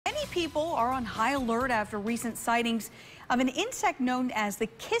people are on high alert after recent sightings of an insect known as the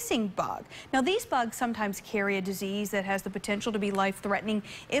kissing bug. Now, these bugs sometimes carry a disease that has the potential to be life-threatening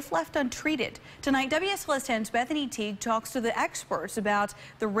if left untreated. Tonight, WSLS 10's Bethany Teague talks to the experts about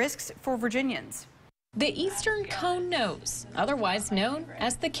the risks for Virginians. The eastern cone nose, otherwise known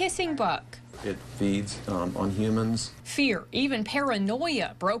as the kissing bug. It feeds on humans. Fear, even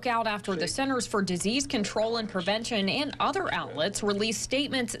paranoia, broke out after the Centers for Disease Control and Prevention and other outlets released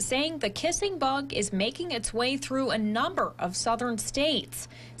statements saying the kissing bug is making its way through a number of southern states.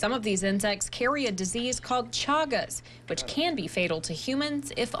 Some of these insects carry a disease called Chagas, which can be fatal to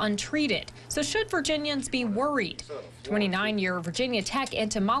humans if untreated. So should Virginians be worried? 29-year Virginia Tech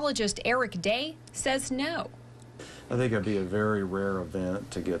entomologist Eric Day says no. I think it'd be a very rare event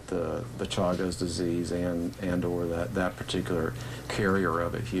to get the Chagas disease and or that particular carrier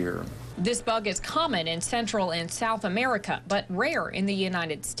of it here. This bug is common in Central and South America, but rare in the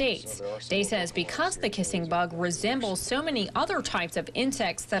United States. Day says because the kissing bug resembles so many other types of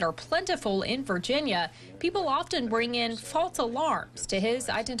insects that are plentiful in Virginia, people often bring in false alarms to his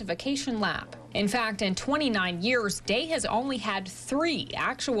identification lab. In fact, in 29 years, Day has only had 3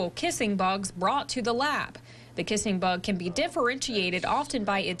 actual kissing bugs brought to the lab. The kissing bug can be differentiated often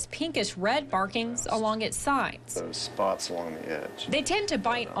by its pinkish red markings along its sides. Those spots along the edge. They tend to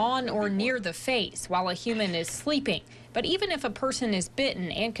bite on or near the face while a human is sleeping. But even if a person is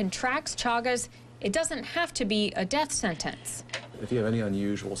bitten and contracts Chagas, it doesn't have to be a death sentence. If you have any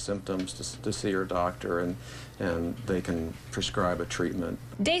unusual symptoms, to see your doctor and they can prescribe a treatment.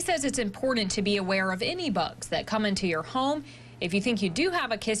 Day says it's important to be aware of any bugs that come into your home. If you think you do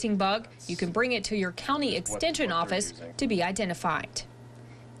have a kissing bug, you can bring it to your county extension office to be identified.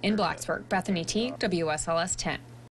 In Blacksburg, Bethany Teague, WSLS 10.